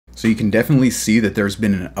So you can definitely see that there's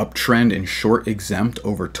been an uptrend in short exempt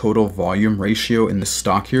over total volume ratio in the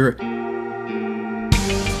stock here.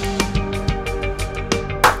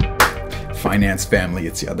 Finance family,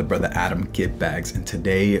 it's your other brother Adam, Getbags, and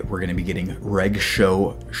today we're going to be getting reg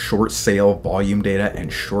show short sale volume data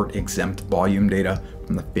and short exempt volume data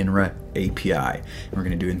from the FINRA API. And we're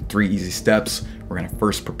going to do it in 3 easy steps. We're going to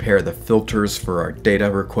first prepare the filters for our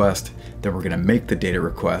data request, then we're going to make the data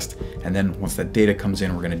request, and then once that data comes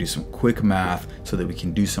in, we're going to do some quick math so that we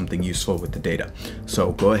can do something useful with the data.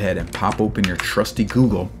 So go ahead and pop open your trusty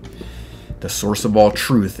Google, the source of all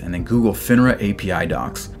truth, and then Google FINRA API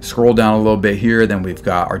docs. Scroll down a little bit here, then we've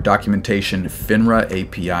got our documentation, FINRA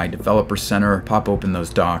API Developer Center. Pop open those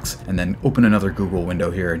docs, and then open another Google window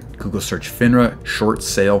here. Google search FINRA short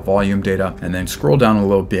sale volume data, and then scroll down a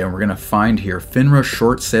little bit, and we're gonna find here FINRA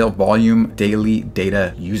short sale volume daily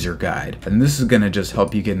data user guide. And this is gonna just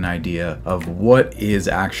help you get an idea of what is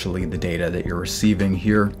actually the data that you're receiving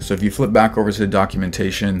here. So if you flip back over to the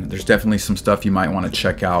documentation, there's definitely some stuff you might want to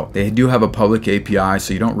check out. They do have a public API,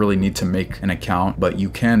 so you don't really need to make an account, but you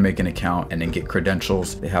can make an account and then get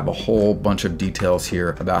credentials. They have a whole bunch of details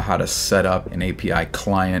here about how to set up an API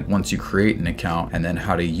client once you create an account, and then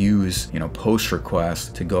how to use, post requests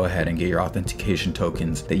to go ahead and get your authentication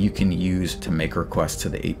tokens that you can use to make requests to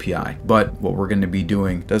the API. But what we're going to be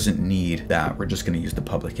doing doesn't need that. We're just going to use the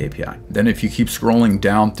public API. Then if you keep scrolling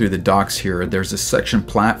down through the docs here, there's a section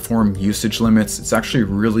platform usage limits. It's actually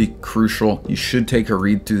really crucial. You should take a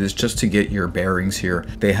read through this just to get your bearings here.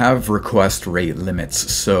 They have request rate limits,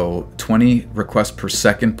 so 20 requests per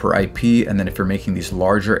second per IP, and then if you're making these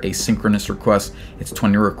larger asynchronous requests, it's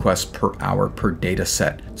 20 requests per hour per data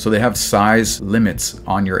set. So they have size limits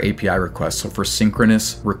on your API requests. So for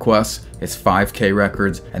synchronous requests, it's 5K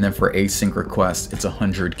records, and then for async requests, it's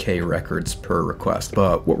 100K records per request.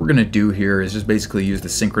 But what we're gonna do here is just basically use the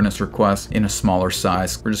synchronous request in a smaller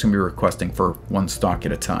size. We're just gonna be requesting for one stock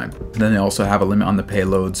at a time. Then they also have a limit on the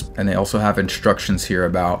payloads, and they also have instructions here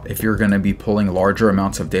about if you're gonna be pulling larger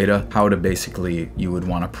amounts of data, how to basically, you would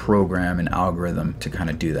wanna program an algorithm to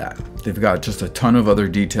kind of do that. They've got just a ton of other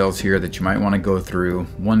details here that you might wanna go through.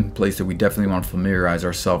 One place that we definitely wanna familiarize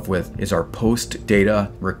ourselves with is our post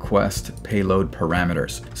data request payload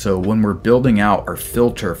parameters. So when we're building out our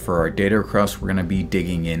filter for our data requests, we're going to be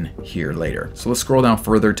digging in here later. So let's scroll down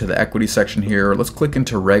further to the equity section here. Let's click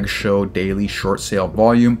into reg show daily short sale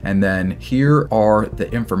volume, and then here are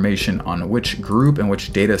the information on which group and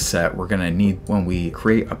which data set we're going to need when we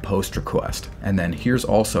create a post request. And then here's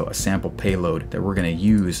also a sample payload that we're going to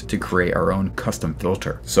use to create our own custom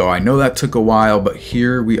filter. So I know that took a while, but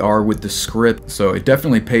here we are with the script. So it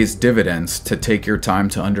definitely pays dividends to take your time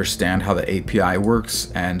to understand how the API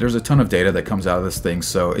works, and there's a ton of data that comes out of this thing,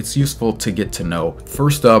 so it's useful to get to know.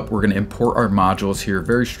 First up, we're going to import our modules here,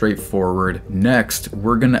 very straightforward. Next,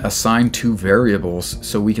 we're going to assign 2 variables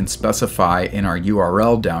so we can specify in our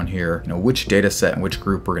URL down here, which data set and which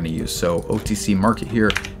group we're going to use. So OTC market here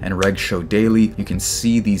and reg show daily. You can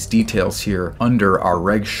see these details here under our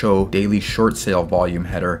reg show daily short sale volume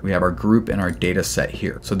header. We have our group and our data set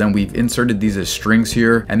here. So then we've inserted these as strings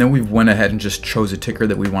here, and then we've went ahead and just chose a ticker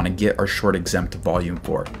that we want to get our short exempt volume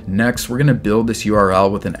for. Next, we're going to build this URL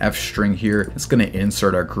with an F string here. It's going to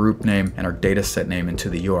insert our group name and our data set name into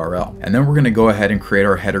the URL. And then we're going to go ahead and create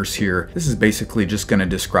our headers here. This is basically just going to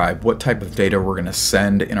describe what type of data we're going to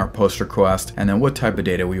send in our post request, and then what type of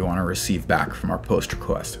data we want to receive back from our post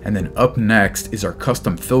request. And then up next is our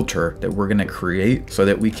custom filter that we're going to create so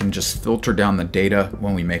that we can just filter down the data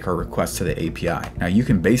when we make our request to the API. Now you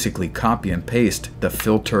can basically copy and paste the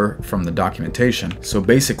filter from the documentation. So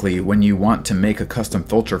basically, when you want to make a custom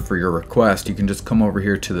filter for your request, you can just come over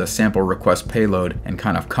here to the sample request payload and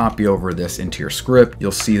kind of copy over this into your script.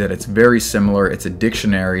 You'll see that it's very similar. It's a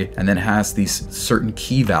dictionary, and then has these certain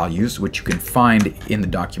key values which you can find in the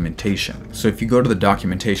documentation. So if you go to the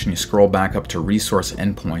documentation, you scroll back up to resource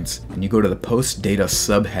endpoints, and you go to the post data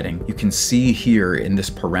subheading, you can see here in this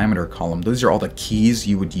parameter column, those are all the keys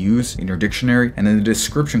you would use in your dictionary, and then the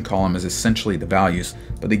description column is essentially the values,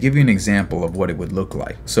 but they give you an example of what it would look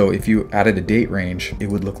like. So if you added a date range, it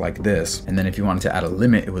would look like this. And then if you wanted to add a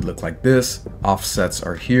limit, it would look like this. Offsets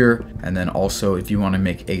are here. And then also if you want to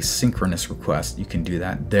make asynchronous requests, you can do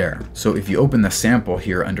that there. So if you open the sample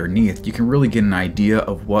here underneath, you can really get an idea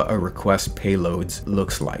of what a request payloads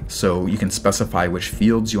looks like. So you can specify which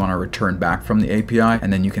fields you want to return back from the API,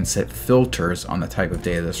 and then you can set filters on the type of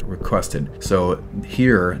data that's requested. So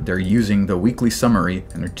here they're using the weekly summary,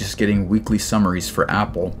 and they're just getting weekly summaries for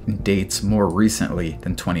Apple dates more recently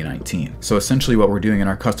than 2019. So essentially what we're doing in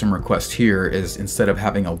our custom request here is instead of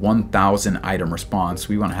having a 1,000 item response,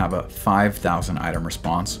 we want to have a 5,000 item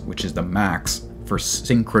response, which is the max for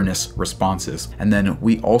synchronous responses. And then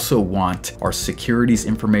we also want our securities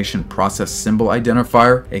information process symbol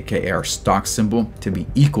identifier, aka our stock symbol, to be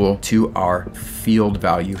equal to our field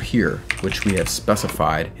value here, which we have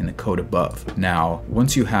specified in the code above. Now,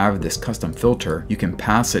 once you have this custom filter, you can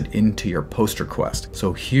pass it into your post request.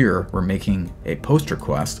 So here we're making a post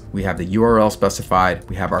request. We have the URL specified,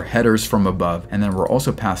 we have our headers from above, and then we're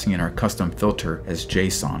also passing in our custom filter as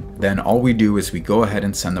JSON. Then all we do is we go ahead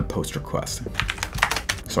and send the post request.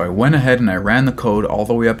 So I went ahead and I ran the code all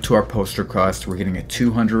the way up to our post request. We're getting a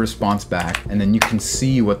 200 response back, and then you can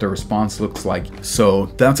see what the response looks like. So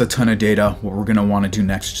that's a ton of data. What we're gonna wanna do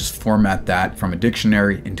next is just format that from a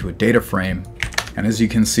dictionary into a data frame. And as you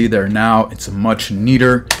can see there now, it's much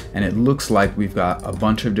neater, and it looks like we've got a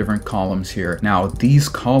bunch of different columns here. Now, these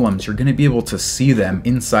columns, you're gonna be able to see them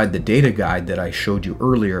inside the data guide that I showed you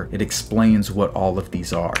earlier. It explains what all of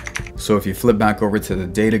these are. So if you flip back over to the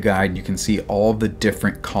data guide, you can see all the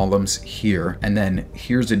different columns here, and then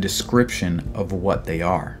here's a description of what they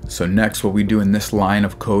are. So next, what we do in this line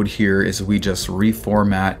of code here is we just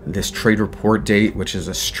reformat this trade report date, which is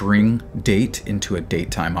a string date, into a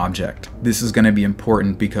datetime object. This is gonna be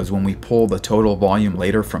important because when we pull the total volume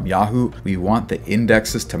later from Yahoo, we want the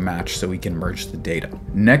indexes to match so we can merge the data.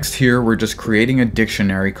 Next here, we're just creating a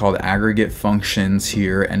dictionary called aggregate functions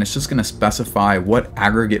here, and it's just gonna specify what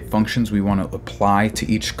aggregate functions we want to apply to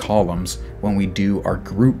each columns when we do our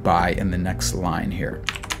group by in the next line here.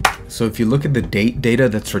 So if you look at the date data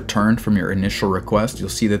that's returned from your initial request, you'll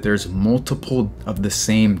see that there's multiple of the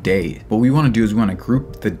same day. What we want to do is we want to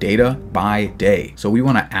group the data by day. So we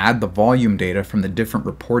want to add the volume data from the different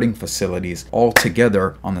reporting facilities all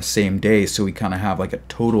together on the same day, so we kind of have like a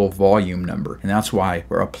total volume number. And that's why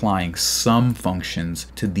we're applying sum functions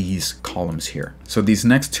to these columns here. So these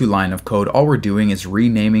next two lines of code, all we're doing is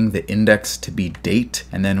renaming the index to be date,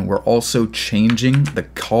 and then we're also changing the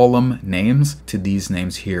column names to these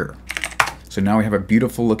names here. So now we have a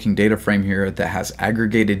beautiful looking data frame here that has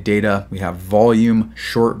aggregated data. We have volume,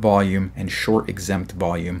 short volume, and short exempt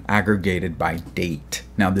volume aggregated by date.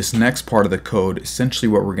 Now this next part of the code, essentially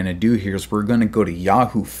what we're gonna do here is we're gonna go to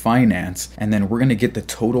Yahoo Finance, and then we're gonna get the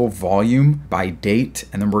total volume by date,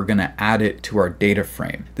 and then we're gonna add it to our data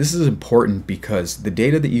frame. This is important because the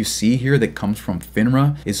data that you see here that comes from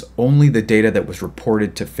FINRA is only the data that was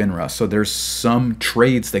reported to FINRA. So there's some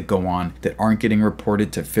trades that go on that aren't getting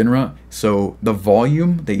reported to FINRA. So the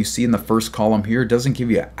volume that you see in the first column here doesn't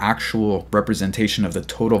give you an actual representation of the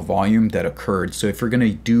total volume that occurred. So if you're gonna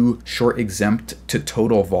do short exempt to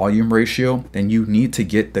total volume ratio, then you need to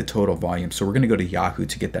get the total volume. So we're gonna go to Yahoo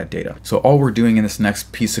to get that data. So all we're doing in this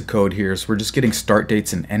next piece of code here is we're just getting start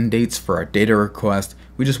dates and end dates for our data request.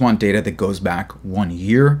 We just want data that goes back 1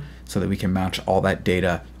 year so that we can match all that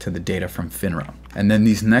data to the data from FINRA. And then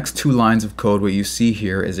these next two lines of code, what you see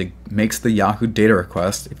here is it makes the Yahoo data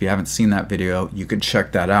request. If you haven't seen that video, you can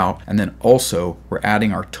check that out. And then also we're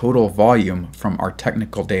adding our total volume from our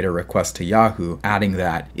technical data request to Yahoo, adding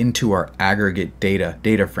that into our aggregate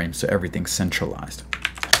data frame so everything's centralized.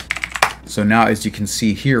 So now as you can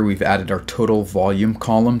see here, we've added our total volume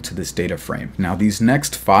column to this data frame. Now these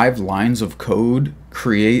next 5 lines of code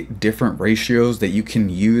create different ratios that you can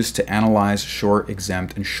use to analyze short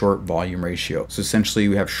exempt and short volume ratio. So essentially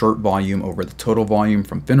we have short volume over the total volume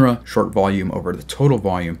from FINRA, short volume over the total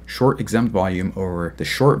volume, short exempt volume over the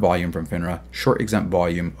short volume from FINRA, short exempt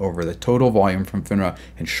volume over the total volume from FINRA,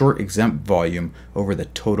 and short exempt volume over the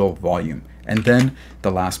total volume. And then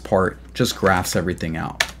the last part just graphs everything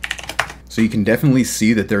out. So you can definitely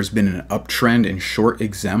see that there's been an uptrend in short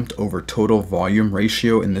exempt over total volume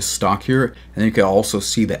ratio in this stock here. And you can also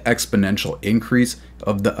see the exponential increase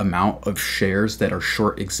of the amount of shares that are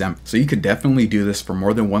short exempt. So you could definitely do this for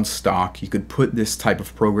more than one stock. You could put this type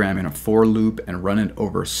of program in a for loop and run it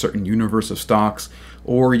over a certain universe of stocks,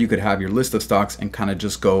 or you could have your list of stocks and kind of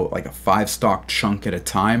just go like a 5-stock chunk at a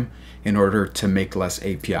time in order to make less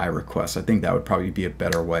API requests. I think that would probably be a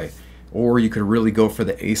better way. Or you could really go for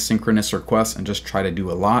the asynchronous requests and just try to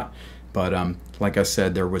do a lot. But like I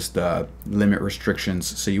said, there was the limit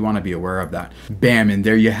restrictions, so you want to be aware of that. Bam, and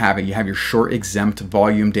there you have it. You have your short exempt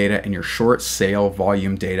volume data and your short sale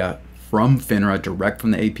volume data from FINRA direct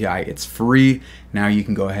from the API. It's free. Now you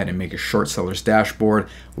can go ahead and make a short seller's dashboard.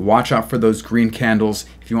 Watch out for those green candles.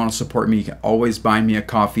 If you want to support me, you can always buy me a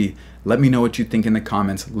coffee. Let me know what you think in the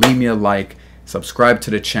comments. Leave me a like. Subscribe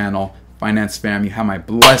to the channel. Finance fam, you have my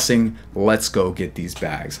blessing. Let's go get these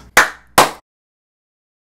bags.